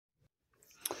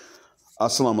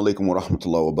Assalamu alaikum wa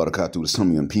rahmatullahi wa barakatuh. To some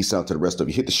of you, and peace out to the rest of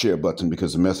you. Hit the share button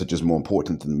because the message is more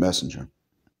important than the messenger.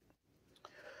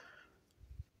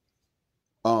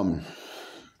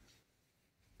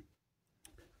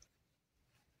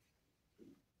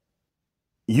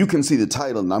 You can see the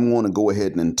title, and I'm going to go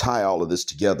ahead and tie all of this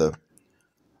together,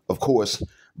 of course,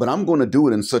 but I'm going to do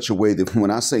it in such a way that when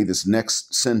I say this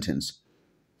next sentence,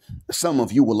 some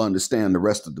of you will understand the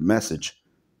rest of the message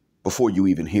before you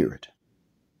even hear it.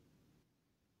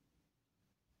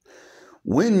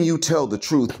 When you tell the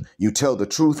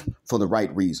truth for the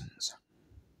right reasons.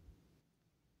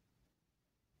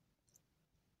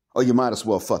 Or you might as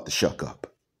well fuck the shuck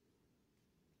up.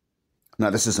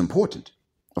 Now, this is important,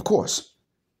 of course.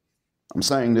 I'm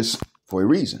saying this for a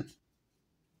reason.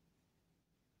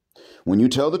 When you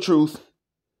tell the truth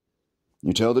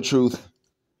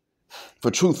for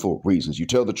truthful reasons. You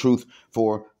tell the truth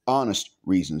for honest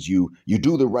reasons. You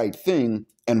do the right thing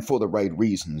and for the right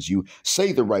reasons. You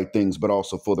say the right things, but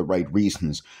also for the right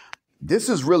reasons. This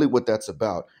is really what that's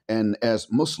about. And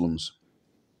as Muslims,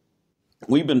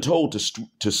 we've been told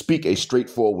to speak a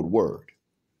straightforward word.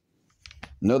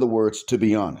 In other words, to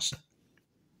be honest.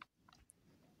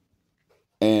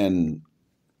 And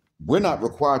we're not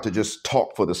required to just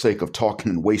talk for the sake of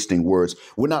talking and wasting words.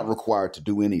 We're not required to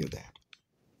do any of that.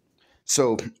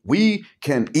 So we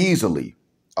can easily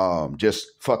just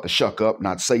fuck the shuck up,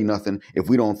 not say nothing if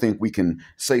we don't think we can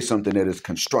say something that is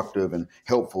constructive and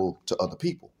helpful to other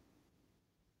people.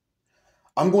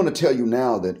 I'm going to tell you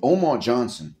now that Umar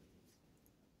Johnson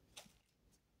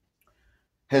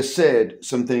has said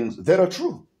some things that are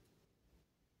true.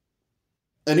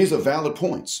 And these are valid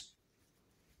points.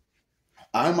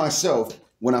 I myself,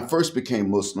 when I first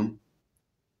became Muslim,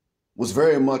 was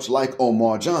very much like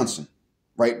Umar Johnson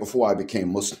right before I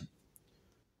became Muslim.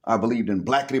 I believed in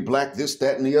blackity black, this,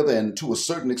 that, and the other, and to a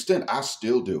certain extent, I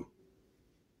still do.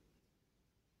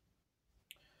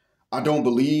 I don't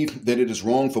believe that it is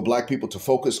wrong for black people to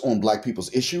focus on black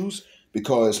people's issues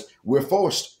because we're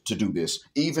forced to do this,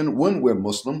 even when we're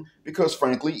Muslim, because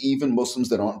frankly, even Muslims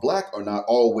that aren't black are not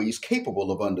always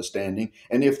capable of understanding.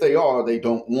 And if they are, they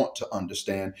don't want to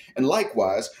understand. And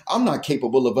likewise, I'm not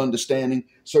capable of understanding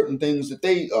certain things that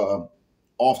they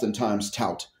oftentimes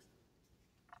tout,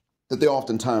 that they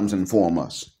oftentimes inform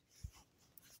us.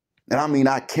 And I mean,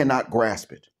 I cannot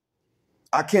grasp it.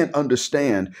 I can't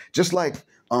understand, just like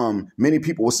many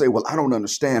people will say, well, I don't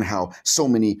understand how so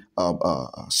many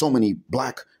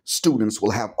black students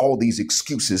will have all these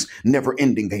excuses, never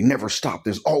ending. They never stop.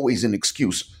 There's always an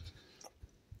excuse.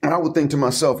 And I would think to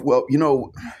myself, well,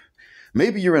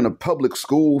 maybe you're in a public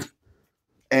school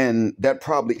and that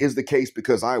probably is the case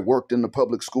because I worked in the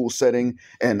public school setting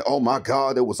and oh my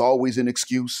God, there was always an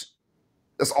excuse.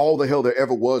 That's all the hell there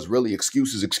ever was, really.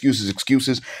 Excuses.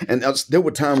 And there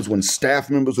were times when staff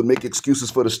members would make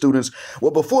excuses for the students. Well,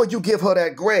 before you give her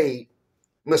that grade,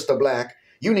 Mr. Black,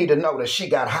 you need to know that she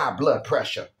got high blood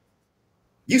pressure.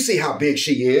 You see how big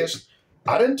she is.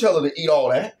 I didn't tell her to eat all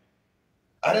that.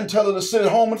 I didn't tell her to sit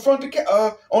at home in front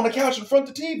on the couch in front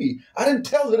of the TV. I didn't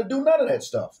tell her to do none of that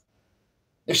stuff.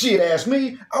 If she had asked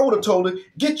me, I would have told her,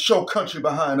 get your country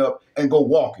behind up and go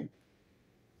walking.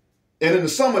 And in the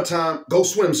summertime, go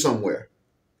swim somewhere.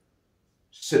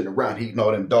 Sitting around eating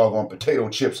all them doggone potato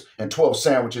chips and 12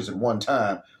 sandwiches at one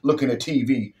time, looking at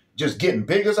TV, just getting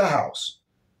big as a house.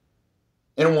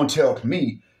 Anyone tell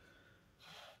me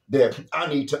that I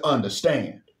need to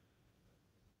understand?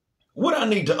 What I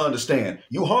need to understand?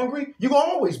 You hungry? You're going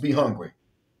to always be hungry.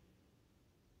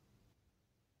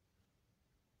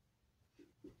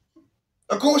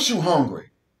 Of course you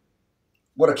hungry.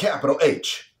 With a capital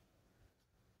H.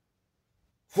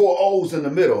 4 O's in the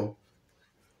middle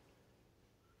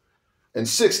and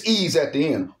 6 E's at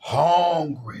the end.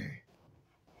 Hungry.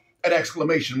 An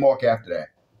exclamation mark after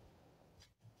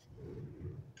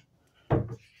that.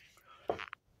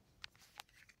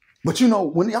 But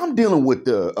when I'm dealing with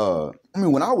I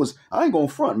ain't gonna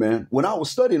front, man. When I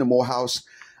was studying in Morehouse,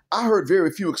 I heard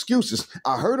very few excuses.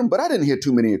 I heard them, but I didn't hear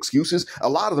too many excuses. A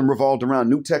lot of them revolved around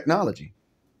new technology.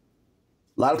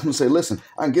 A lot of them say, listen,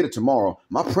 I can get it tomorrow.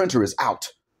 My printer is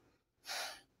out.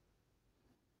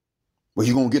 Well,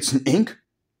 you gonna get some ink?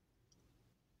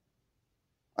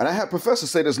 And I had professors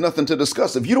say there's nothing to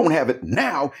discuss. If you don't have it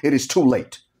now, it is too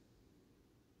late.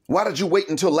 Why did you wait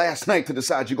until last night to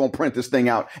decide you're gonna print this thing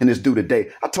out and it's due today?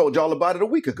 I told y'all about it a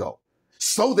week ago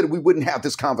so that we wouldn't have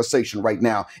this conversation right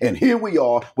now. And here we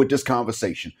are with this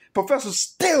conversation. Professors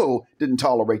still didn't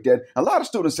tolerate that. A lot of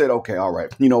students said, okay, all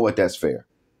right, you know what, that's fair.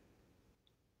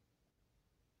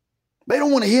 They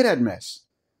don't want to hear that mess.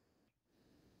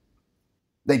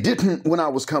 They didn't when I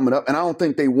was coming up, and I don't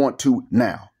think they want to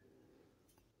now.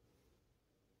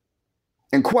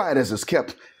 And quiet as it's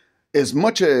kept, as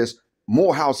much as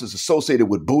Morehouse is associated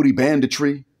with booty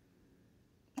banditry,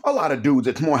 a lot of dudes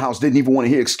at Morehouse didn't even want to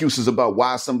hear excuses about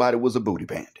why somebody was a booty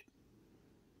bandit.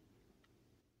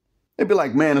 They'd be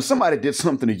like, man, if somebody did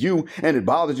something to you and it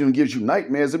bothers you and gives you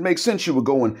nightmares, it makes sense you would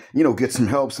go and, get some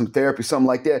help, some therapy, something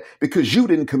like that, because you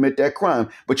didn't commit that crime.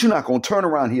 But you're not going to turn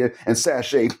around here and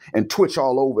sashay and twitch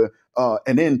all over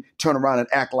and then turn around and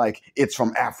act like it's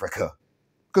from Africa.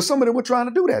 Because some of them were trying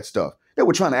to do that stuff. They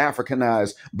were trying to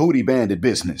Africanize booty bandit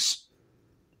business.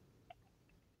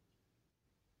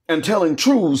 And telling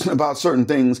truths about certain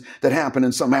things that happen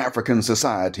in some African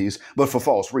societies, but for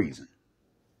false reason.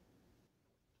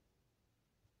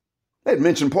 They'd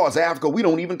mentioned parts of Africa we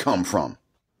don't even come from.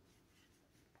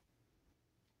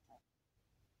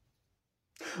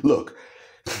 Look,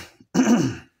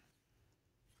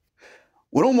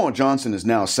 what Umar Johnson is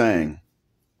now saying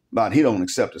about he don't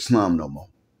accept Islam no more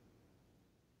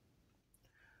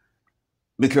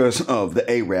because of the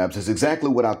Arabs is exactly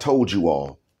what I told you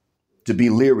all to be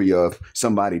leery of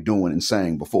somebody doing and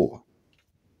saying before.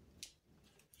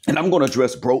 And I'm going to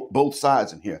address both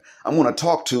sides in here. I'm going to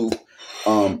talk to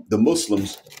the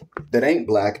Muslims that ain't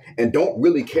black and don't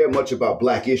really care much about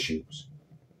black issues.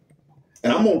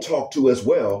 And I'm going to talk to as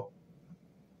well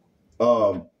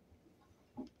the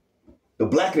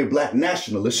black and black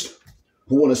nationalists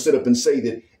who want to sit up and say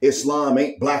that Islam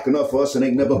ain't black enough for us and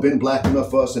ain't never been black enough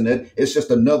for us, and that it's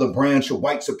just another branch of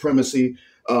white supremacy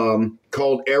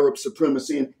called Arab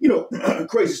supremacy, and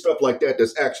crazy stuff like that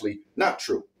that's actually not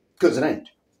true, because it ain't.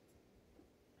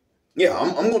 Yeah,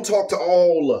 I'm going to talk to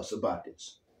all us about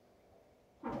this.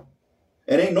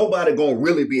 And ain't nobody going to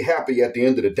really be happy at the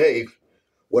end of the day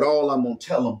with all I'm going to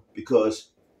tell them,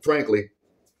 because, frankly,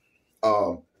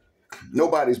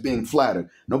 nobody's being flattered.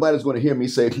 Nobody's going to hear me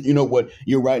say, you know what,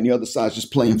 you're right, and the other side's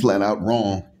just plain flat out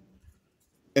wrong.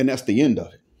 And that's the end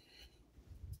of it.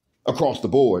 Across the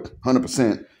board,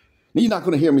 100%. You're not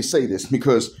going to hear me say this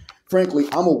because, frankly,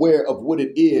 I'm aware of what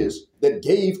it is that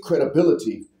gave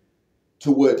credibility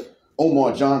to what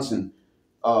Umar Johnson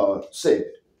said.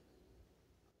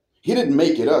 He didn't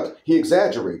make it up. He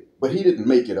exaggerated, but he didn't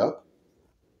make it up.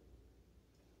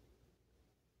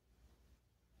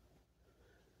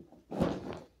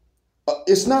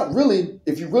 It's not really,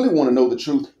 if you really want to know the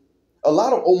truth, a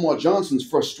lot of Umar Johnson's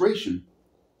frustration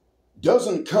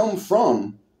doesn't come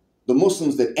from the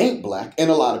Muslims that ain't black,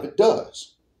 and a lot of it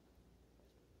does.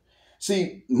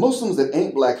 See, Muslims that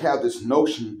ain't black have this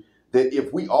notion that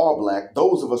if we are black,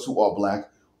 those of us who are black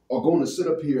are going to sit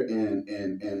up here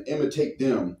and imitate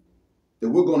them, that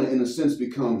we're going to, in a sense,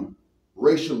 become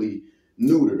racially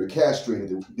neutered or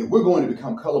castrated, that we're going to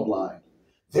become colorblind.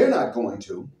 They're not going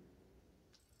to,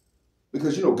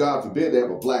 because, God forbid they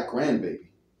have a black grandbaby.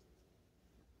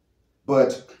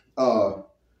 But,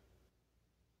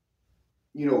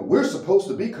 we're supposed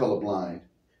to be colorblind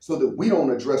so that we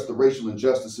don't address the racial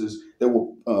injustices that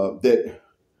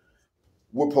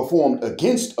were performed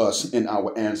against us and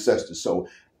our ancestors. So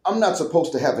I'm not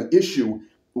supposed to have an issue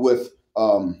with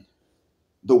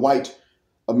the white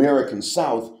American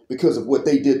South because of what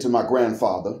they did to my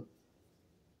grandfather.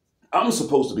 I'm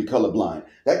supposed to be colorblind.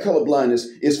 That colorblindness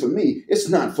is for me. It's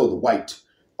not for the white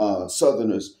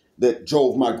Southerners that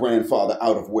drove my grandfather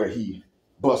out of where he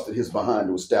busted his behind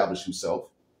to establish himself.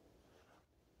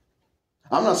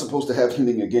 I'm not supposed to have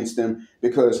anything against them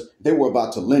because they were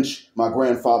about to lynch my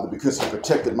grandfather because he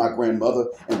protected my grandmother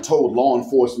and told law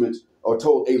enforcement or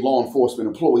told a law enforcement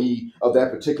employee of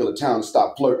that particular town to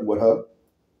stop flirting with her.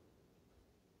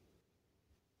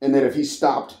 And that if he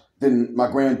stopped, then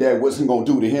my granddad wasn't going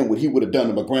to do to him what he would have done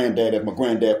to my granddad if my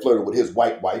granddad flirted with his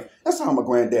white wife. That's how my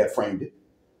granddad framed it.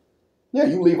 Yeah,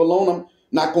 you leave alone, I'm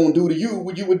not going to do to you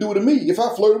what you would do to me if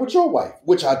I flirted with your wife,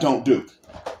 which I don't do.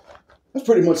 That's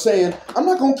pretty much saying, I'm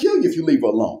not going to kill you if you leave her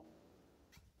alone.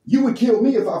 You would kill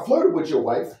me if I flirted with your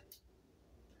wife.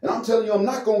 And I'm telling you, I'm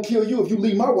not going to kill you if you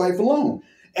leave my wife alone.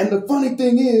 And the funny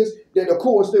thing is that, of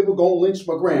course, they were going to lynch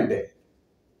my granddad.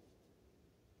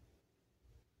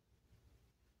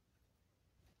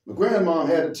 My grandmom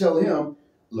had to tell him,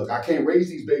 look, I can't raise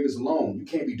these babies alone. You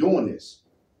can't be doing this.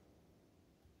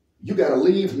 You got to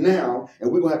leave now,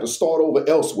 and we're going to have to start over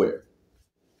elsewhere.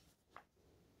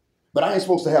 But I ain't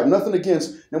supposed to have nothing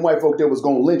against them white folk that was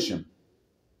going to lynch him.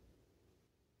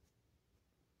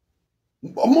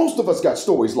 Most of us got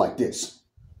stories like this.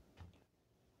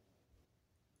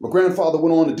 My grandfather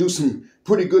went on to do some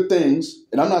pretty good things.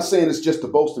 And I'm not saying it's just to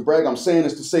boast and brag. I'm saying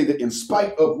it's to say that in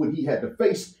spite of what he had to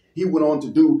face, he went on to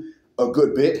do a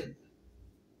good bit.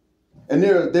 And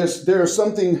there's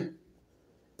something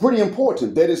pretty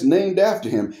important that it's named after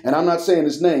him. And I'm not saying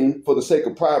his name for the sake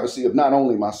of privacy of not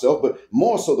only myself, but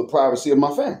more so the privacy of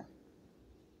my family.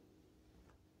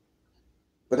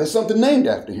 But there's something named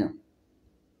after him.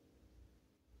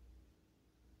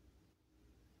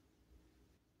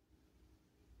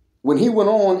 When he went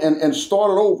on and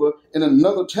started over in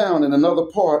another town, in another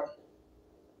part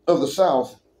of the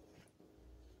South,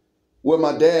 where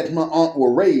my dad and my aunt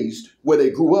were raised, where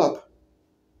they grew up,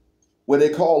 where they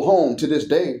call home to this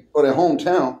day, or their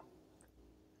hometown,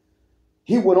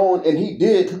 he went on and he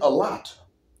did a lot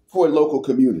for a local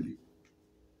community.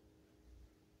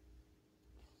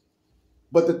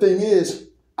 But the thing is,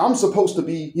 I'm supposed to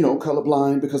be,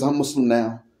 colorblind because I'm Muslim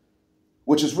now,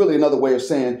 which is really another way of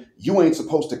saying you ain't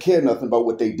supposed to care nothing about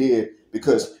what they did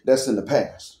because that's in the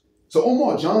past. So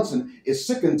Umar Johnson is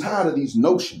sick and tired of these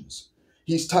notions.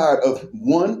 He's tired of,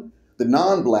 one, the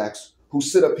non-blacks who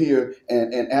sit up here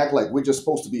and act like we're just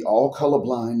supposed to be all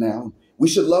colorblind now. We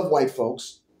should love white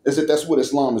folks, as if that's what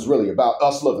Islam is really about,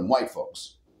 us loving white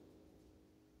folks.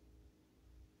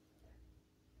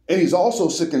 And he's also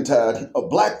sick and tired of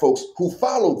black folks who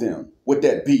follow them with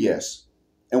that BS.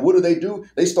 And what do?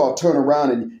 They start turning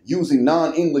around and using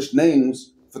non-English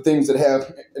names for things that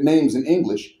have names in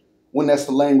English when that's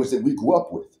the language that we grew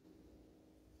up with.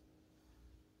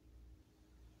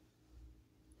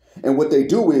 And what they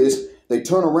do is they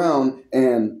turn around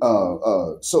and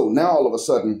so now all of a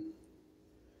sudden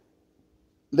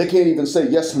they can't even say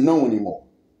yes or no anymore.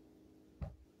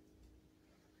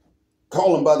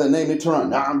 Call them by their name, they turn around,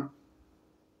 nah.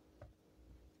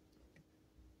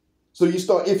 So you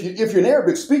start, if you're an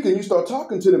Arabic speaker, you start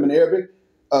talking to them in Arabic,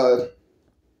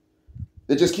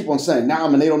 they just keep on saying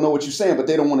naam, and they don't know what you're saying, but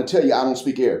they don't want to tell you, I don't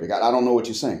speak Arabic. I don't know what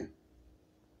you're saying.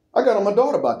 I got on my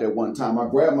daughter about that one time. I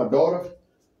grabbed my daughter.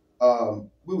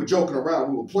 We were joking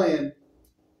around. We were playing.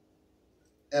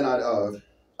 And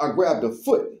I grabbed her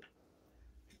foot.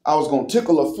 I was going to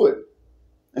tickle her foot.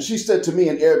 And she said to me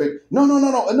in Arabic, no,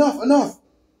 enough.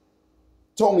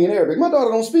 Told me in Arabic. My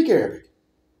daughter don't speak Arabic.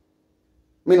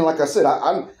 Meaning, like I said,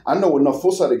 I know enough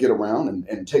Fusha to get around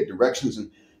and take directions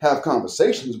and have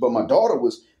conversations, but my daughter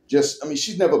was just,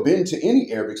 she's never been to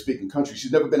any Arabic-speaking country.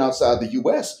 She's never been outside the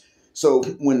U.S. So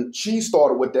when she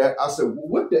started with that, I said,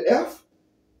 what the F?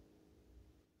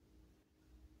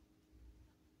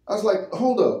 I was like,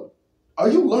 hold up. Are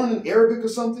you learning Arabic or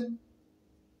something?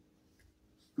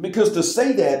 Because to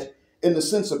say that in the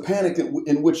sense of panic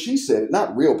in which she said it,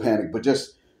 not real panic, but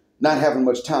just not having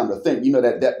much time to think,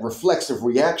 that reflexive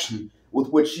reaction with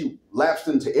which she lapsed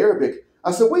into Arabic.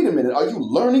 I said, wait a minute, are you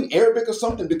learning Arabic or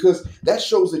something? Because that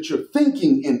shows that you're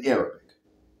thinking in Arabic.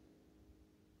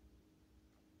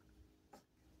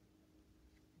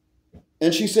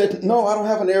 And she said, no, I don't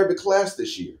have an Arabic class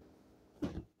this year.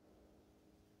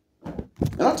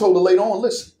 And I told her later on,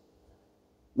 listen,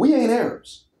 we ain't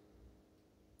Arabs.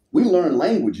 We learn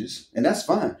languages, and that's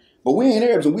fine. But we ain't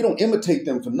Arabs, and we don't imitate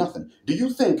them for nothing. Do you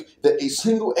think that a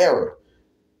single Arab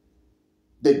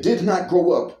that did not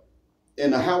grow up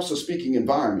in a Hausa-speaking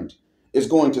environment is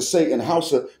going to say in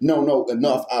Hausa, no,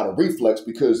 enough out of reflex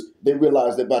because they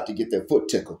realize they're about to get their foot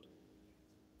tickled?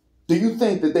 Do you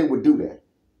think that they would do that?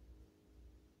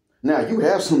 Now, you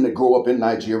have some that grow up in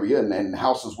Nigeria, and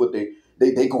Hausa's what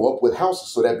they grow up with Hausa,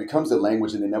 so that becomes their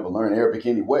language, and they never learn Arabic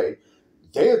anyway.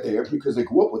 They're there because they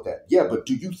grew up with that. Yeah, but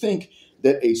do you think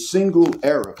that a single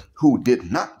Arab who did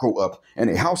not grow up in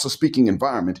a Hausa-speaking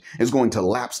environment is going to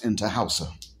lapse into Hausa?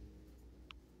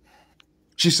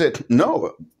 She said,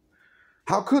 no.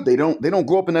 How could they? They don't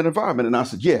grow up in that environment. And I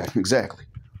said, yeah, exactly.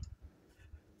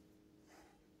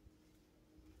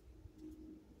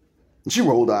 And she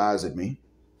rolled her eyes at me.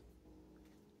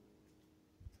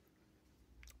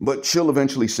 But she'll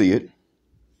eventually see it.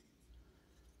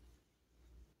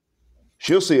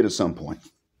 She'll see it at some point.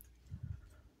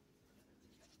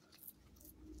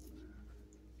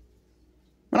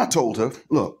 And I told her,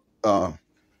 look, you're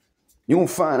going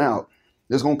to find out.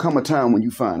 There's going to come a time when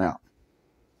you find out.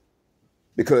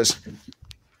 Because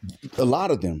a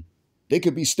lot of them, they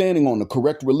could be standing on the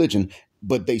correct religion,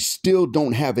 but they still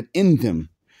don't have it in them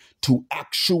to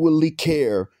actually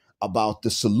care about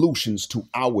the solutions to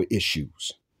our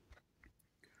issues.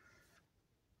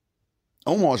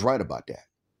 Omar's right about that.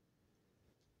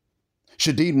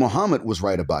 Shadid Muhammad was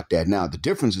right about that. Now, the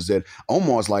difference is that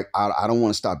Omar's like, I don't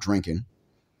want to stop drinking.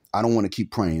 I don't want to keep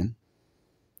praying.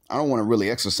 I don't want to really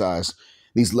exercise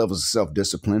these levels of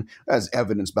self-discipline, as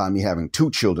evidenced by me having 2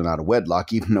 children out of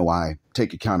wedlock, even though I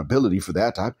take accountability for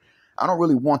that. I don't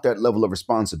really want that level of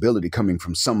responsibility coming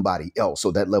from somebody else,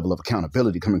 or that level of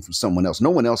accountability coming from someone else. No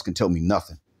one else can tell me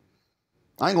nothing.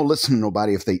 I ain't going to listen to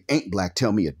nobody if they ain't black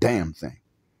tell me a damn thing.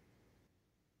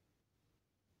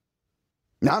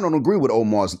 Now, I don't agree with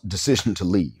Omar's decision to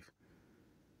leave.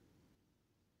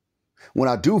 What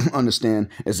I do understand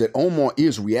is that Omar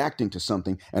is reacting to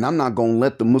something, and I'm not going to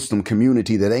let the Muslim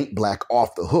community that ain't black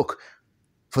off the hook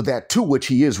for that to which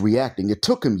he is reacting. It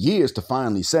took him years to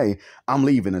finally say, I'm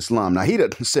leaving Islam. Now, he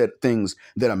done said things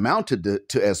that amounted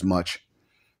to as much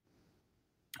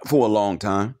for a long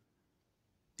time.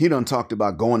 He done talked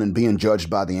about going and being judged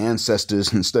by the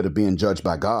ancestors instead of being judged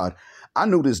by God. I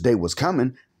knew this day was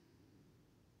coming.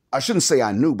 I shouldn't say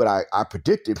I knew, but I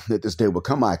predicted that this day would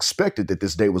come. I expected that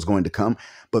this day was going to come,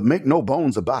 but make no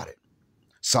bones about it.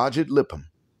 Sajid Lipham,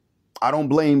 I don't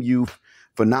blame you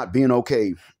for not being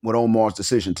okay with Omar's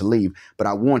decision to leave, but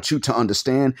I want you to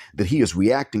understand that he is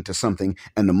reacting to something,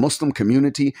 and the Muslim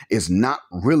community is not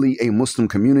really a Muslim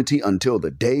community until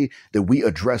the day that we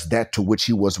address that to which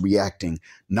he was reacting.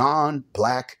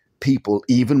 Non-black people,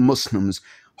 even Muslims,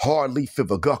 hardly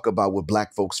give a guck about what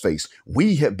black folks face.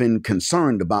 We have been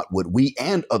concerned about what we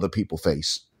and other people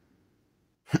face,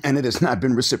 and it has not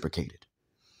been reciprocated.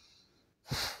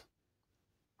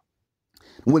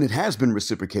 When it has been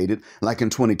reciprocated, like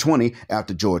in 2020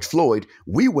 after George Floyd,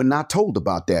 we were not told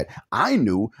about that. I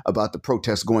knew about the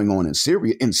protests going on in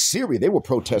Syria. In Syria, they were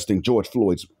protesting George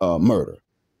Floyd's murder.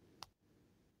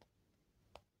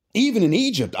 Even in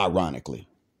Egypt, ironically.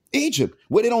 Egypt,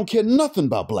 where they don't care nothing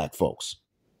about black folks.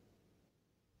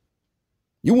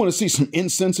 You want to see some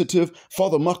insensitive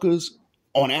father muckers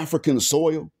on African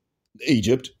soil?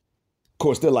 Egypt. Of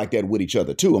course, they're like that with each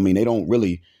other, too. I mean, they don't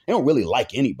really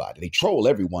like anybody. They troll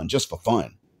everyone just for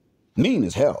fun. Mean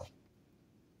as hell.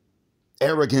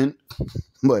 Arrogant.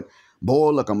 But,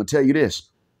 boy, look, I'm going to tell you this.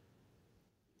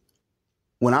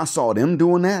 When I saw them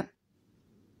doing that,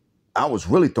 I was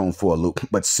really thrown for a loop.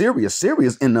 But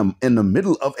Syria's in the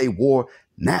middle of a war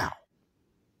now.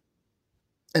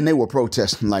 And they were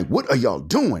protesting like, what are y'all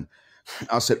doing?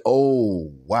 I said,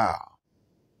 oh, wow.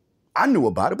 I knew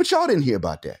about it, but y'all didn't hear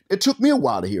about that. It took me a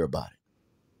while to hear about it.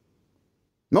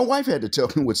 My wife had to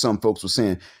tell me what some folks were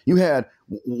saying. You had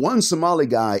one Somali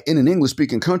guy in an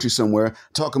English-speaking country somewhere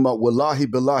talking about wallahi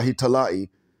billahi tala'i.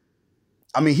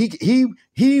 I mean,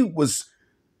 he was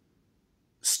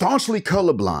staunchly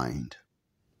colorblind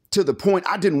to the point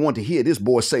I didn't want to hear this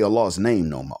boy say Allah's name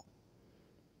no more.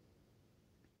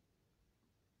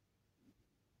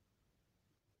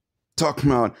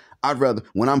 Talking about, I'd rather,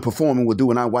 when I'm performing with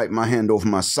when I wipe my hand over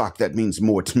my sock, that means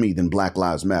more to me than Black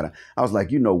Lives Matter. I was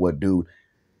like, you know what, dude?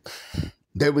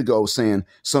 There we go, saying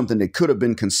something that could have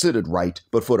been considered right,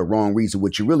 but for the wrong reason.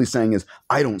 What you're really saying is,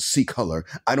 I don't see color.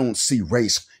 I don't see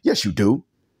race. Yes, you do.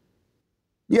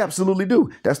 You absolutely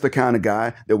do. That's the kind of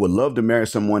guy that would love to marry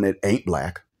someone that ain't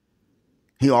black.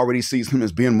 He already sees him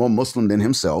as being more Muslim than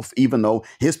himself, even though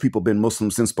his people have been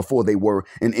Muslim since before they were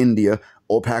in India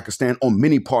or Pakistan or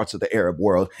many parts of the Arab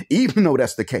world, even though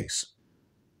that's the case.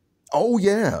 Oh,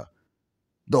 yeah.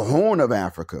 The Horn of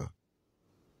Africa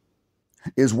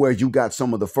is where you got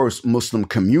some of the first Muslim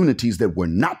communities that were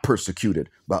not persecuted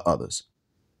by others.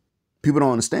 People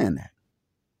don't understand that.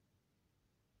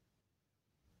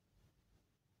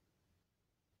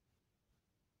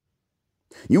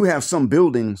 You have some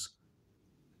buildings,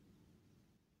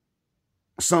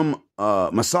 some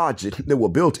masajid that were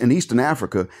built in Eastern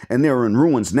Africa, and they're in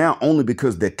ruins now only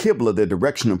because their Qibla, their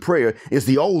direction of prayer, is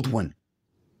the old one.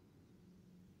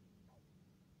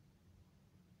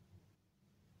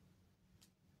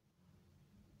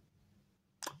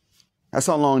 That's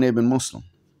how long they've been Muslim.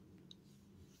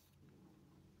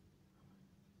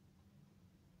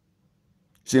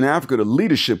 See, in Africa, the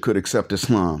leadership could accept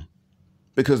Islam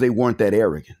because they weren't that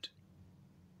arrogant.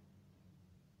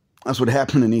 That's what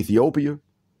happened in Ethiopia.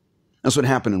 That's what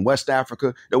happened in West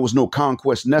Africa. There was no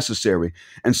conquest necessary.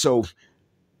 And so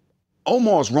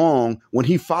Omar's wrong when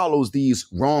he follows these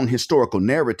wrong historical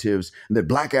narratives that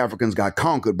black Africans got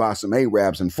conquered by some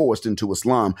Arabs and forced into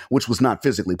Islam, which was not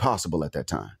physically possible at that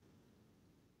time.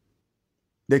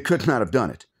 They could not have done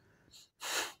it.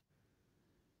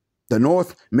 The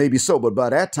North, maybe so, but by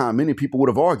that time, many people would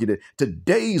have argued it.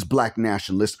 Today's black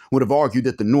nationalists would have argued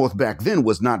that the North back then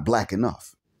was not black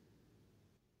enough.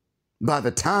 By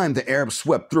the time the Arabs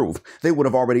swept through, they would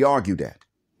have already argued that.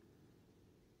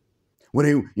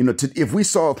 When they, if we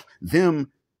saw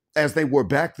them as they were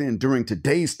back then during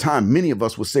today's time, many of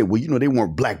us would say, well, they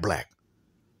weren't black.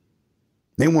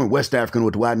 They weren't West African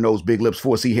with wide nose, big lips,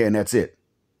 4C hair, and that's it.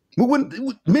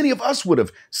 Many of us would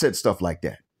have said stuff like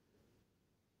that.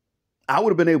 I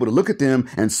would have been able to look at them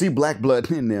and see black blood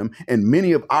in them, and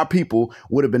many of our people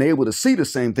would have been able to see the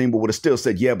same thing, but would have still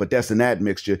said, yeah, but that's an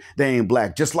admixture. They ain't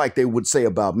black, just like they would say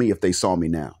about me if they saw me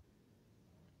now.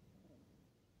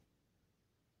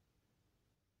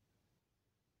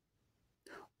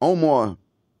 Omar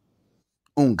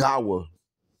Ungawa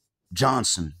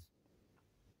Johnson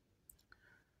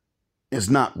is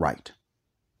not right.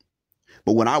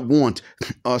 But what I want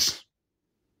us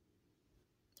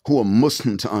who are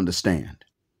Muslim to understand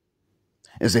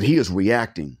is that he is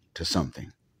reacting to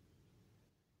something.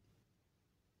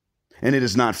 And it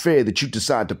is not fair that you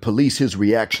decide to police his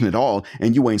reaction at all,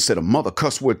 and you ain't said a mother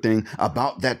cuss word thing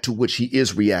about that to which he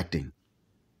is reacting,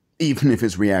 even if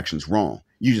his reaction's wrong.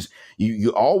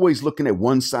 You're always looking at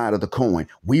one side of the coin.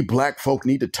 We black folk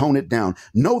need to tone it down.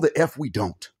 No, the F we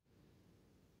don't.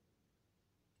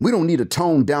 We don't need to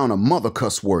tone down a mother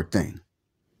cuss word thing.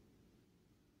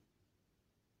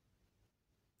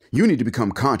 You need to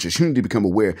become conscious. You need to become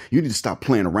aware. You need to stop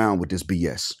playing around with this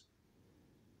BS.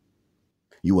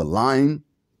 You are lying,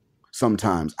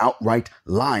 sometimes outright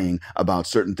lying about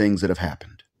certain things that have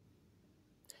happened.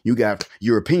 You got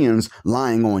Europeans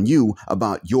lying on you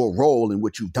about your role in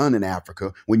what you've done in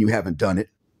Africa when you haven't done it.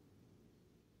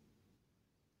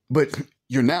 But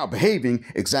you're now behaving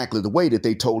exactly the way that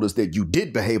they told us that you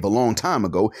did behave a long time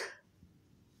ago,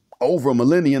 over a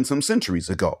millennia and some centuries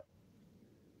ago.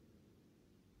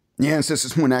 Your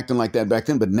ancestors weren't acting like that back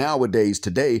then, but nowadays,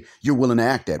 today, you're willing to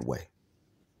act that way.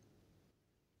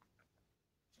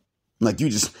 Like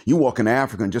you walk into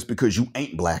Africa and just because you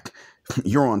ain't black,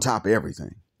 you're on top of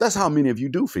everything. That's how many of you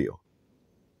do feel.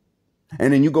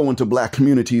 And then you go into black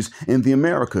communities in the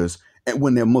Americas and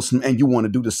when they're Muslim and you want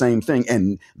to do the same thing.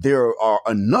 And there are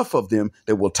enough of them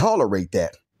that will tolerate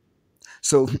that.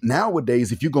 So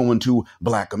nowadays, if you go into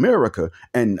Black America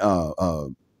and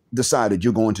decided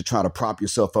you're going to try to prop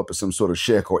yourself up as some sort of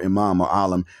sheikh or imam or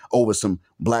alim over some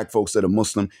black folks that are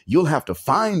Muslim, you'll have to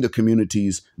find the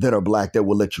communities that are black that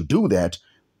will let you do that,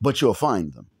 but you'll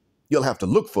find them. You'll have to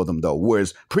look for them, though,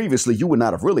 whereas previously you would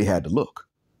not have really had to look.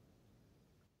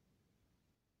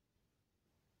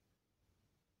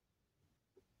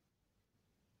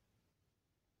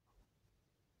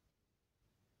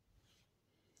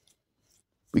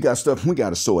 We got stuff we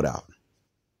got to sort out.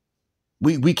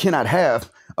 We cannot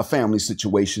have a family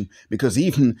situation because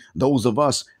even those of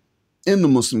us in the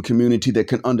Muslim community that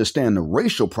can understand the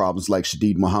racial problems like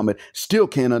Shadid Muhammad still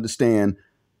can't understand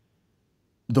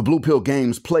the blue pill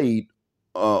games played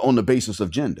on the basis of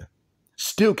gender.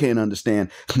 Still can't understand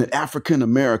that African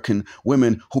American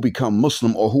women who become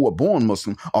Muslim or who are born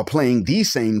Muslim are playing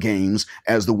these same games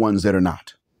as the ones that are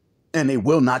not. And they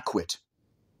will not quit.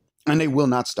 And they will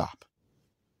not stop.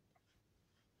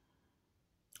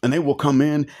 And they will come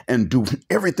in and do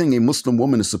everything a Muslim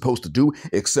woman is supposed to do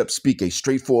except speak a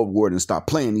straightforward word and stop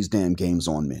playing these damn games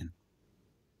on men.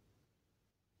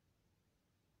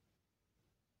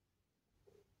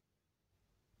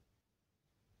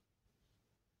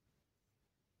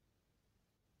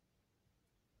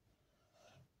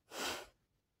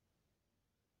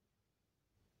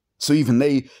 So even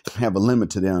they have a limit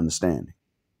to their understanding.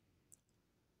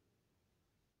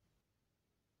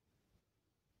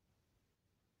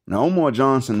 Now, Omar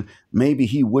Johnson, maybe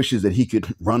he wishes that he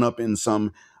could run up in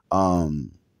some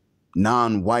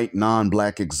non-white,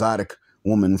 non-black, exotic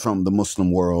woman from the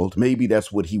Muslim world. Maybe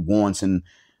that's what he wants in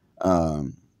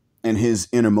his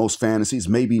innermost fantasies.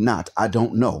 Maybe not. I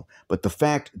don't know. But the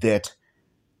fact that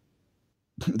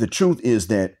the truth is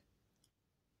that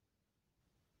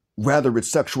whether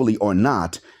it's sexually or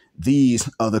not, these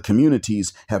other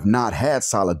communities have not had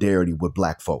solidarity with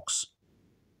black folks.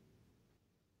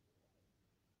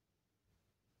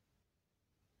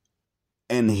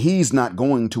 And he's not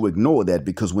going to ignore that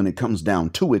because when it comes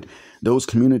down to it, those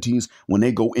communities, when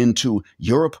they go into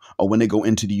Europe or when they go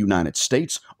into the United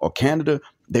States or Canada,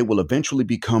 they will eventually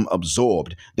become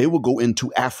absorbed. They will go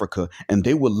into Africa and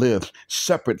they will live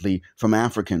separately from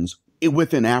Africans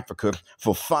within Africa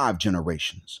for 5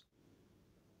 generations.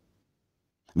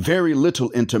 Very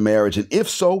little intermarriage. And if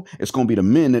so, it's going to be the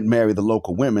men that marry the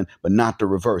local women, but not the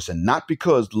reverse. And not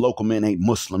because the local men ain't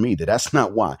Muslim either. That's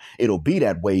not why. It'll be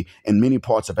that way in many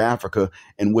parts of Africa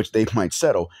in which they might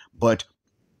settle. But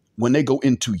when they go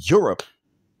into Europe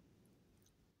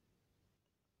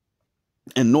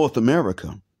and North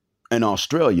America and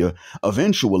Australia,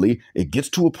 eventually it gets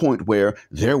to a point where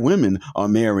their women are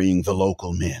marrying the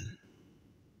local men.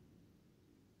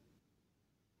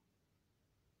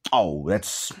 Oh,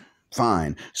 that's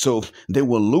fine. So they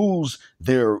will lose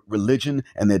their religion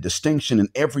and their distinction and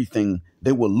everything.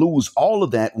 They will lose all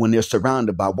of that when they're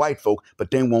surrounded by white folk,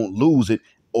 but they won't lose it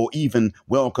or even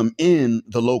welcome in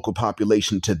the local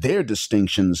population to their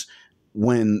distinctions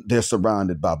when they're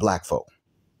surrounded by black folk.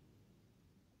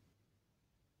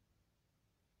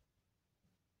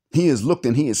 He has looked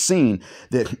and he has seen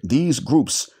that these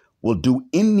groups will do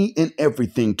any and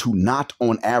everything to not,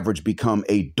 on average, become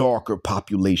a darker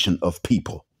population of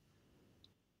people.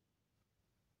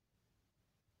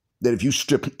 That if you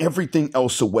strip everything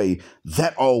else away,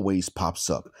 that always pops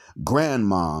up.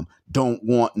 Grandmom don't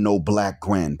want no black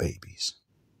grandbabies,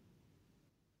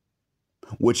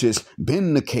 which has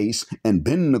been the case and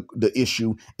been the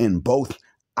issue in both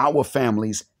our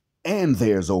families and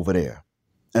theirs over there,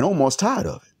 and almost tired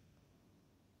of it.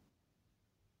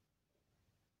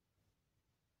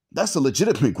 That's a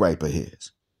legitimate gripe of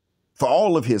his. For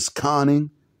all of his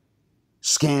conning,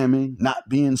 scamming, not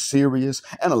being serious,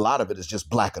 and a lot of it is just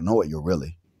blackannoia,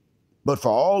 really. But for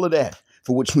all of that,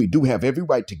 for which we do have every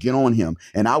right to get on him,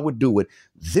 and I would do it,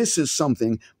 this is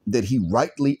something that he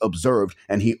rightly observed,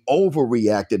 and he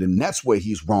overreacted, and that's where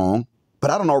he's wrong.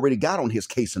 But I done already got on his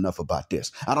case enough about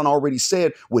this. I done already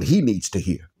said what he needs to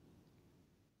hear.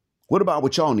 What about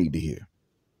what y'all need to hear?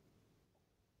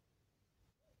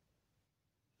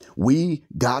 We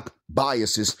got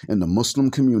biases in the Muslim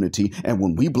community, and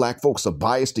when we black folks are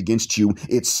biased against you,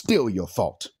 it's still your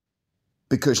fault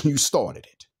because you started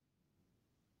it.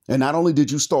 And not only did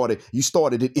you start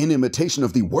it in imitation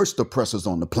of the worst oppressors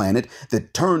on the planet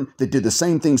that did the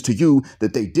same things to you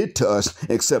that they did to us,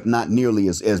 except not nearly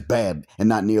as bad and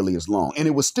not nearly as long. And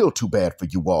it was still too bad for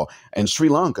you all. And Sri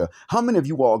Lanka, how many of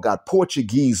you all got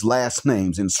Portuguese last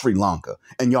names in Sri Lanka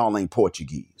and y'all ain't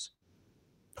Portuguese?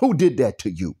 Who did that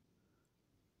to you?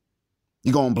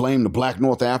 You gonna blame the black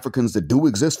North Africans that do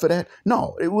exist for that?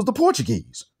 No, it was the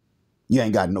Portuguese. You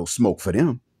ain't got no smoke for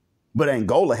them. But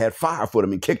Angola had fire for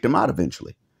them and kicked them out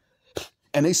eventually.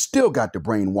 And they still got the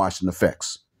brainwashing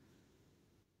effects.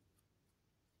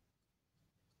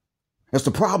 That's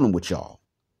the problem with y'all.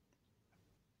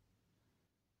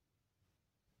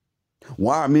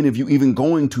 Why are many of you even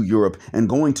going to Europe and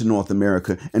going to North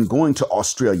America and going to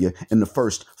Australia in the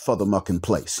first furthermucking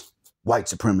place? White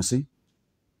supremacy.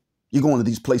 You're going to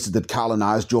these places that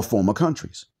colonized your former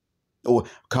countries or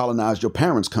colonized your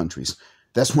parents' countries.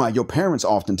 That's why your parents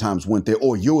oftentimes went there,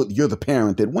 or you're the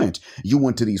parent that went. You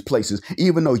went to these places,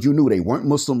 even though you knew they weren't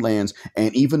Muslim lands,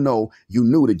 and even though you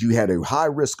knew that you had a high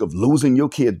risk of losing your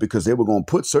kids because they were going to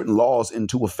put certain laws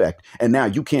into effect. And now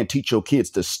you can't teach your kids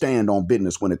to stand on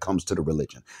business when it comes to the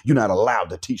religion. You're not allowed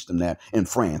to teach them that in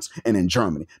France and in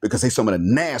Germany because they're some of the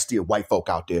nastiest white folk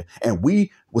out there. And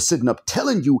we were sitting up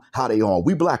telling you how they are.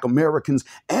 We black Americans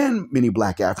and many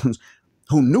black Africans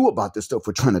who knew about this stuff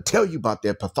were trying to tell you about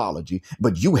their pathology,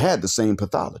 but you had the same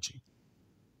pathology.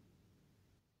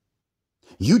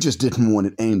 You just didn't want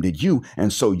it aimed at you,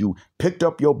 and so you picked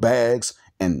up your bags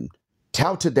and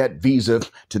touted that visa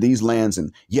to these lands,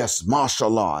 and yes,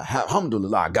 mashallah,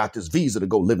 alhamdulillah, I got this visa to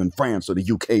go live in France or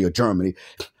the UK or Germany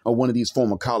or one of these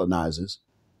former colonizers.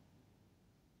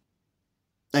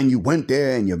 And you went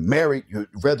there and you married,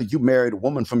 whether you married a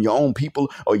woman from your own people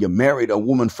or you married a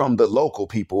woman from the local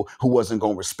people who wasn't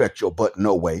going to respect your butt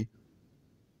no way.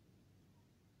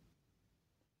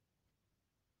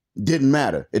 Didn't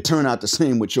matter. It turned out the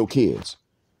same with your kids.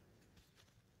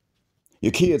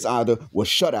 Your kids either were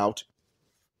shut out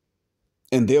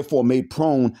and therefore made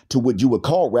prone to what you would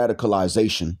call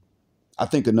radicalization. I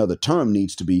think another term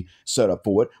needs to be set up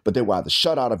for it, but they were either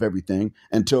shut out of everything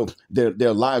until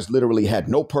their lives literally had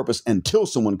no purpose until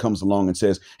someone comes along and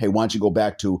says, hey, why don't you go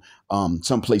back to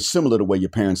someplace similar to where your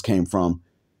parents came from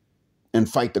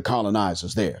and fight the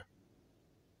colonizers there?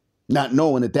 Not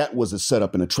knowing that was a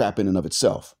setup and a trap in and of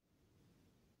itself.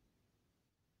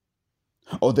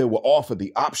 Or they were offered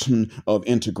the option of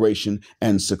integration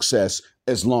and success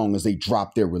as long as they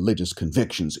dropped their religious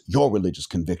convictions, your religious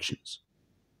convictions.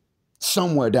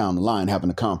 Somewhere down the line having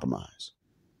a compromise.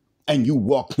 And you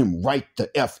walked him right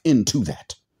the F into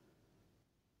that.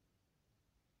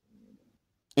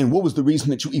 And what was the reason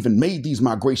that you even made these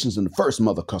migrations in the first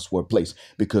mother cuss word place?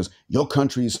 Because your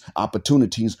country's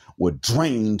opportunities were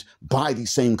drained by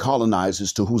these same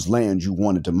colonizers to whose land you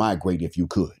wanted to migrate if you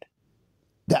could.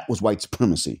 That was white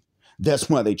supremacy.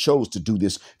 That's why they chose to do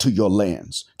this to your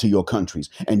lands, to your countries.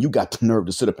 And you got the nerve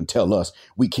to sit up and tell us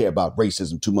we care about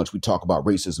racism too much. We talk about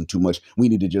racism too much. We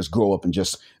need to just grow up and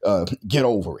just get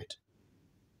over it.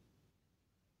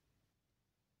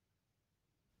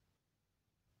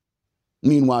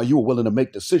 Meanwhile, you were willing to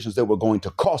make decisions that were going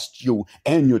to cost you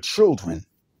and your children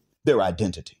their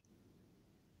identity.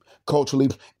 Culturally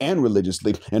and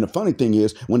religiously. And the funny thing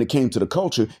is, when it came to the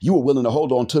culture, you were willing to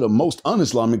hold on to the most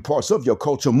un-Islamic parts of your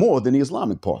culture more than the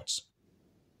Islamic parts.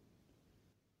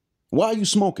 Why are you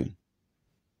smoking?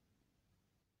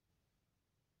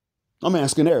 I'm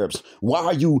asking Arabs, why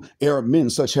are you Arab men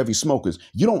such heavy smokers?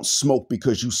 You don't smoke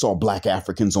because you saw black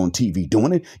Africans on TV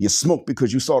doing it. You smoke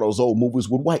because you saw those old movies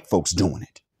with white folks doing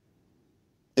it.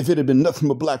 If it had been nothing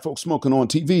but black folks smoking on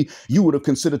TV, you would have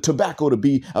considered tobacco to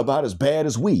be about as bad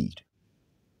as weed.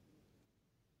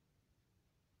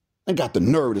 And got the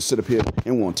nerve to sit up here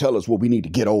and want to tell us what we need to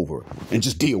get over and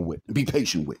just deal with and be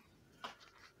patient with.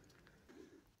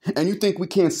 And you think we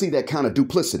can't see that kind of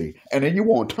duplicity, and then you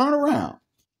want to turn around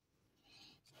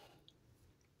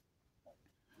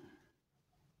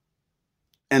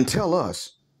and tell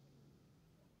us.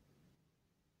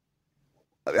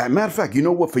 As a matter of fact, you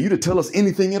know what? For you to tell us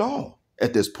anything at all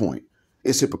at this point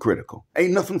is hypocritical.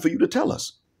 Ain't nothing for you to tell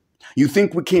us. You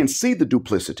think we can't see the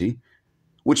duplicity,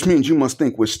 which means you must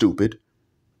think we're stupid.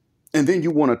 And then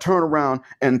you want to turn around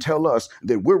and tell us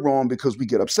that we're wrong because we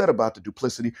get upset about the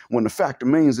duplicity, when the fact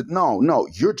remains that no,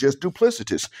 you're just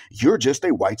duplicitous. You're just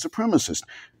a white supremacist.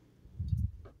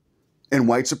 And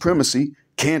white supremacy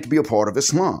can't be a part of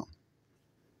Islam.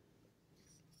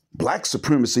 Black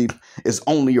supremacy is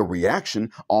only a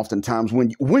reaction oftentimes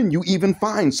when you even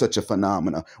find such a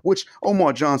phenomena, which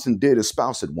Umar Johnson did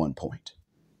espouse at one point.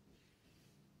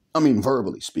 I mean,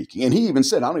 verbally speaking. And he even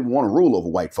said, I don't even want to rule over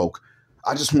white folk.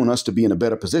 I just want us to be in a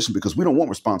better position because we don't want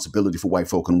responsibility for white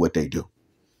folk and what they do.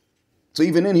 So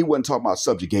even then, he wasn't talking about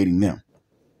subjugating them.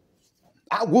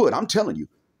 I would. I'm telling you.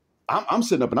 I'm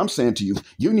sitting up and I'm saying to you,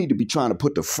 you need to be trying to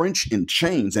put the French in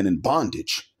chains and in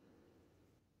bondage.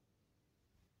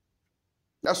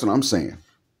 That's what I'm saying.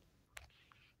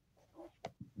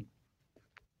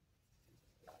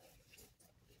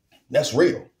 That's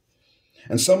real.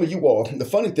 And some of you all, the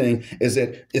funny thing is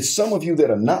that it's some of you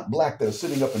that are not black that are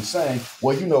sitting up and saying,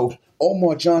 well, you know,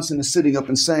 Umar Johnson is sitting up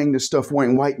and saying this stuff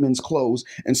wearing white men's clothes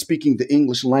and speaking the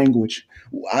English language.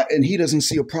 And he doesn't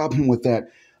see a problem with that.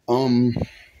 In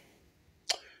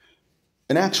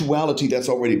actuality, that's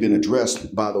already been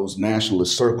addressed by those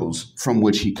nationalist circles from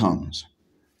which he comes,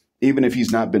 even if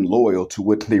he's not been loyal to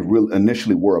what they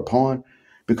initially were upon.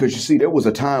 Because you see, there was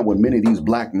a time when many of these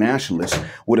black nationalists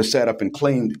would have sat up and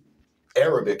claimed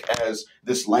Arabic as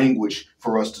this language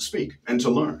for us to speak and to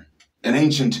learn, an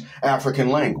ancient African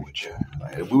language.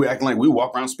 We were acting like we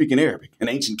walk around speaking Arabic, an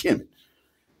ancient Kemet.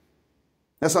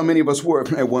 That's how many of us were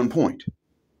at one point.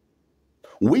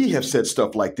 We have said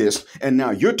stuff like this, and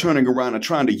now you're turning around and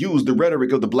trying to use the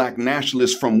rhetoric of the black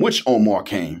nationalists from which Omar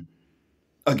came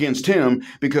against him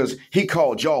because he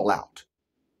called y'all out.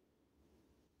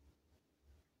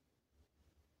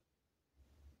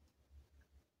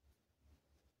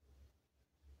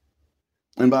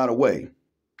 And by the way,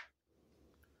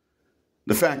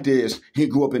 the fact is, he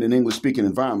grew up in an English-speaking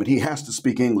environment. He has to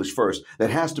speak English first. That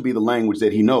has to be the language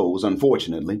that he knows,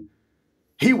 unfortunately.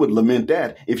 He would lament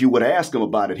that if you would ask him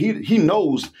about it. He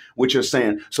knows what you're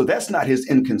saying. So that's not his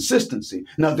inconsistency.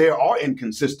 Now, there are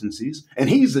inconsistencies, and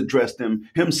he's addressed them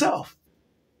himself.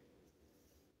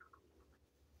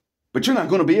 But you're not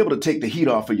going to be able to take the heat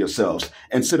off of yourselves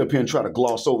and sit up here and try to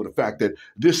gloss over the fact that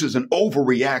this is an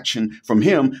overreaction from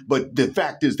him. But the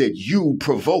fact is that you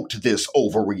provoked this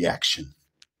overreaction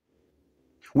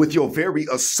with your very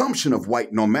assumption of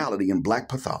white normality and black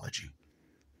pathology.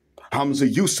 Hamza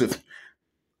Yusuf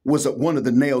was one of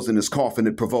the nails in his coffin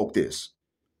that provoked this.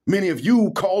 Many of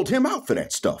you called him out for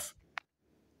that stuff.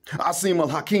 Asim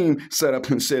al-Hakim sat up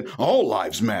and said, all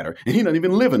lives matter. And he doesn't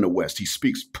even live in the West. He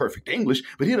speaks perfect English,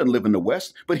 but he doesn't live in the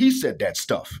West. But he said that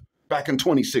stuff back in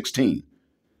 2016.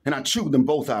 And I chewed them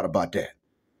both out about that.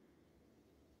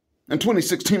 In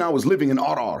 2016, I was living in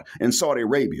Arar in Saudi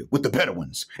Arabia with the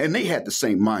Bedouins. And they had the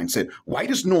same mindset.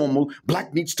 White is normal.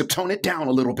 Black needs to tone it down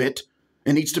a little bit.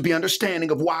 And needs to be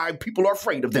understanding of why people are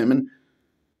afraid of them. And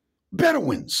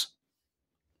Bedouins,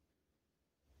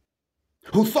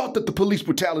 who thought that the police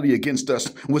brutality against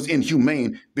us was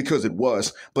inhumane because it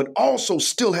was, but also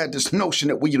still had this notion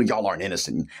that, well, y'all aren't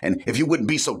innocent. And if you wouldn't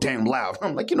be so damn loud,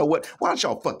 I'm like, you know what? Why don't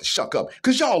y'all fuck the shuck up?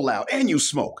 Because y'all loud and you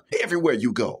smoke everywhere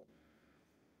you go.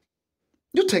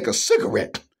 You take a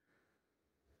cigarette.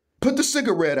 Put the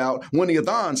cigarette out when the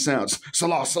adhan sounds,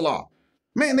 Salah, Salah.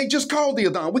 Man, they just called the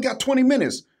adhan. We got 20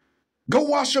 minutes. Go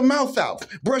wash your mouth out.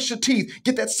 Brush your teeth.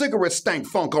 Get that cigarette stank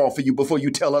funk off of you before you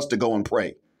tell us to go and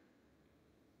pray.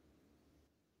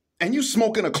 And you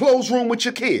smoke in a closed room with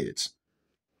your kids.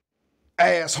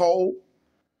 Asshole.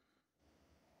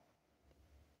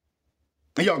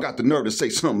 And y'all got the nerve to say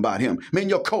something about him. Man,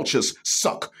 your cultures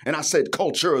suck. And I said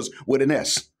cultures with an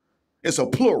S. It's a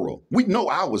plural. We know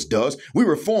ours does. We're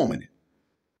reforming it.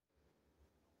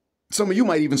 Some of you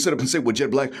might even sit up and say, well,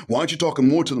 Jet Black, why aren't you talking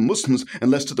more to the Muslims and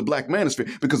less to the black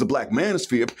manosphere? Because the black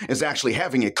manosphere is actually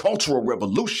having a cultural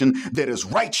revolution that is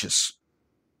righteous.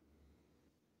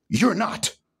 You're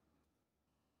not.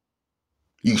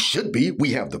 You should be.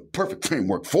 We have the perfect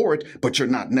framework for it, but you're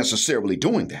not necessarily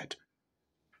doing that.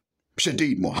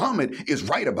 Shadid Muhammad is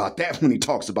right about that when he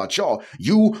talks about y'all.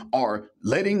 You are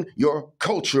letting your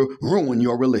culture ruin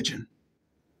your religion.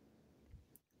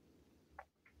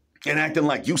 And acting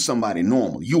like you somebody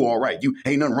normal. You all right. You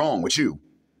ain't nothing wrong with you.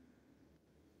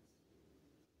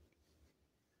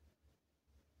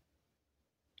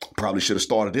 Probably should have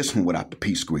started this one without the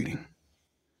peace greeting.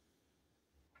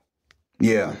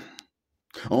 Yeah.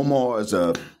 Omar is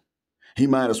he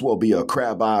might as well be a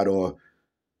crab-eyed or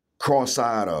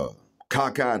cross-eyed or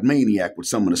cockeyed maniac with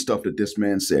some of the stuff that this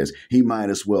man says. He might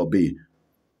as well be.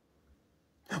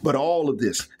 But all of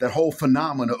this, that whole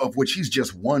phenomena of which he's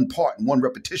just one part and one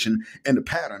repetition in the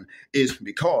pattern, is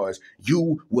because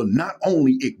you will not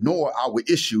only ignore our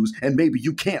issues, and maybe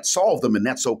you can't solve them, and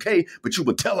that's okay, but you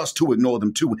will tell us to ignore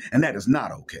them too, and that is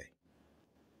not okay.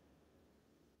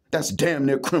 That's damn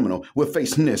near criminal. We're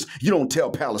facing this. You don't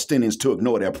tell Palestinians to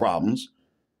ignore their problems,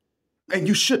 and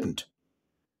you shouldn't.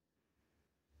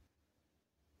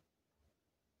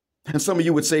 And some of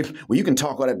you would say, well, you can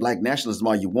talk all that black nationalism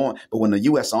all you want, but when the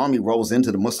U.S. Army rolls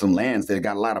into the Muslim lands, they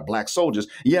got a lot of black soldiers.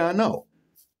 Yeah, I know.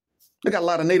 They got a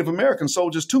lot of Native American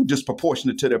soldiers, too,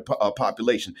 disproportionate to their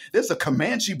population. There's a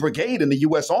Comanche brigade in the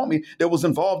U.S. Army that was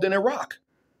involved in Iraq.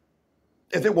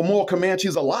 If there were more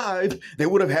Comanches alive, they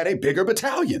would have had a bigger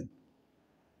battalion.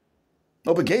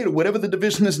 A brigade or whatever the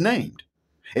division is named.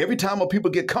 Every time a people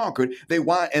get conquered, they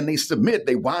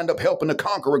wind up helping the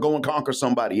conqueror go and conquer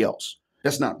somebody else.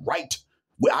 That's not right.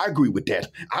 Well, I agree with that.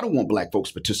 I don't want black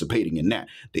folks participating in that.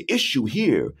 The issue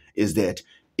here is that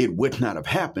it would not have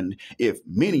happened if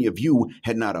many of you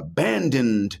had not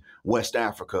abandoned West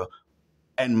Africa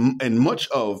and much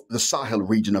of the Sahel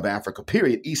region of Africa,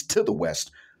 period, east to the west,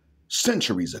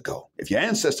 centuries ago. If your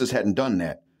ancestors hadn't done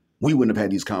that, we wouldn't have had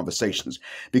these conversations,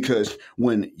 because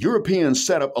when Europeans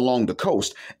set up along the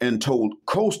coast and told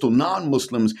coastal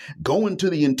non-Muslims go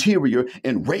into the interior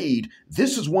and raid,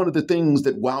 this is one of the things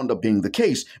that wound up being the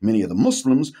case. Many of the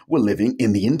Muslims were living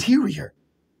in the interior.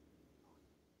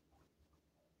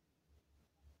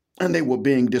 And they were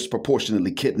being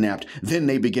disproportionately kidnapped. Then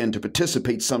they began to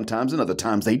participate sometimes, and other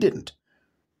times they didn't.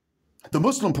 The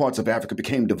Muslim parts of Africa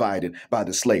became divided by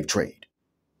the slave trade.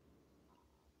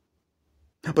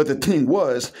 But the thing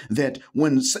was that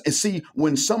when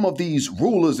some of these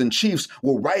rulers and chiefs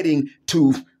were writing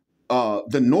to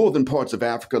the northern parts of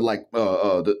Africa, like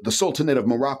the Sultanate of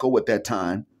Morocco at that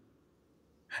time,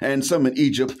 and some in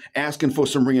Egypt asking for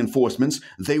some reinforcements,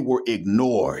 they were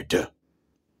ignored.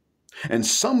 And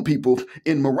some people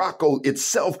in Morocco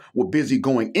itself were busy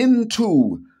going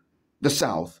into the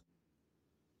south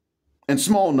in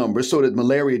small numbers so that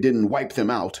malaria didn't wipe them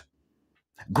out,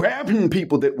 grabbing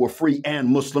people that were free and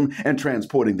Muslim and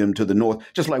transporting them to the north,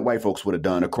 just like white folks would have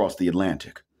done across the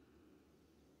Atlantic.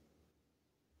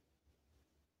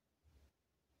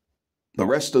 The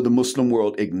rest of the Muslim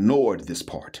world ignored this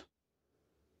part.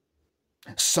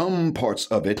 Some parts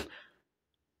of it,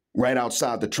 right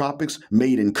outside the tropics,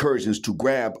 made incursions to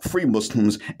grab free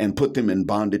Muslims and put them in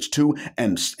bondage too,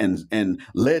 and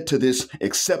led to this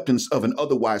acceptance of an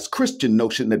otherwise Christian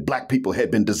notion that black people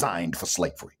had been designed for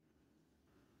slavery.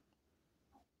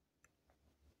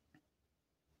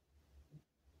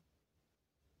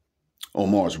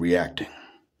 Omar's reacting.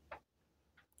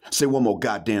 Say one more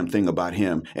goddamn thing about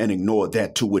him and ignore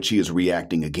that to which he is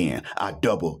reacting again. I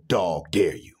double dog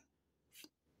dare you.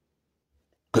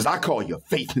 Because I call your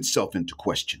faith itself into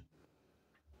question.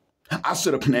 I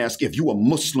sit up and ask if you are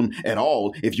Muslim at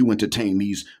all, if you entertain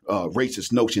these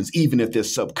racist notions, even if they're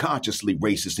subconsciously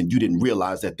racist and you didn't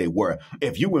realize that they were.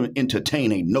 If you would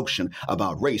entertain a notion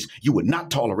about race, you would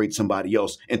not tolerate somebody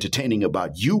else entertaining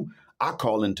about you. I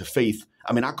call into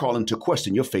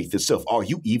question your faith itself. Are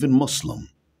you even Muslim?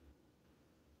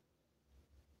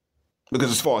 Because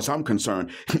as far as I'm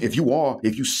concerned, if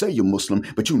you say you're Muslim,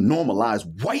 but you normalize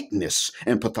whiteness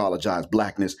and pathologize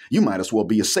blackness, you might as well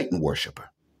be a Satan worshiper.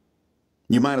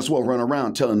 You might as well run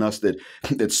around telling us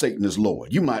that Satan is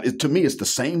Lord. To me, it's the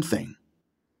same thing.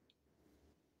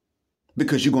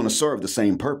 Because you're going to serve the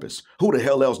same purpose. Who the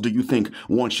hell else do you think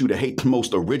wants you to hate the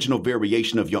most original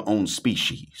variation of your own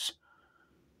species?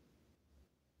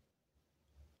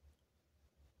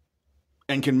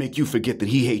 And can make you forget that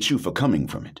he hates you for coming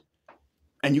from it.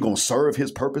 And you're going to serve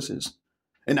his purposes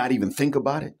and not even think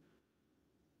about it?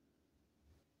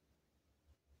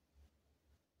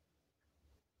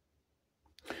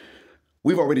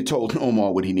 We've already told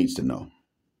Omar what he needs to know.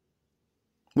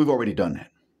 We've already done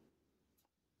that.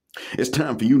 It's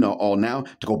time for you now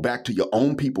to go back to your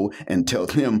own people and tell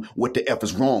them what the F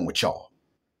is wrong with y'all.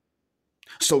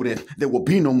 So that there will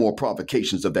be no more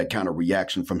provocations of that kind of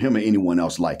reaction from him or anyone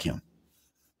else like him.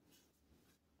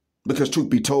 Because truth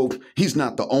be told, he's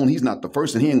not the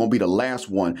first, and he ain't gonna be the last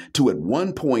one to at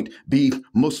one point be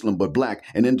Muslim but black,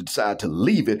 and then decide to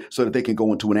leave it so that they can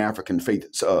go into an African faith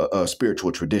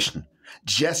spiritual tradition,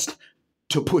 just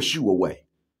to push you away,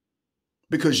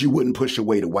 because you wouldn't push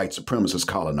away the white supremacist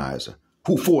colonizer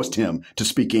who forced him to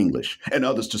speak English and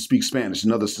others to speak Spanish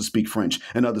and others to speak French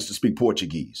and others to speak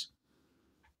Portuguese,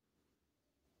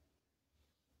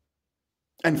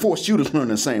 and forced you to learn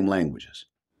the same languages.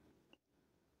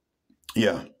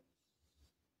 Yeah.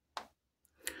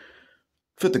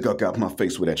 Fit the guck out my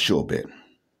face with that sure bit.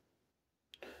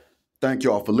 Thank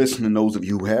y'all for listening, those of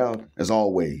you who have, as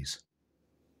always.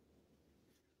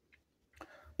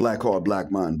 Black heart,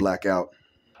 black mind, black out.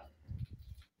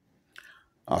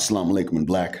 Assalamu alaikum and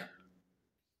black.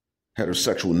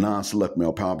 Heterosexual, non-select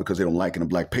male power because they don't like it in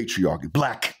black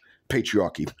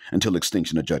patriarchy until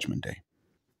extinction of Judgment Day.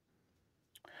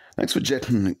 Thanks for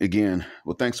jetting again.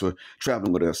 Well, thanks for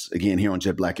traveling with us again here on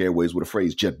Jet Black Airways with a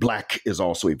phrase. Jet black is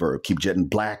also a verb. Keep jetting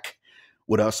black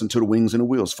with us until the wings and the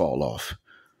wheels fall off.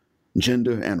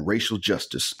 Gender and racial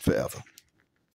justice forever.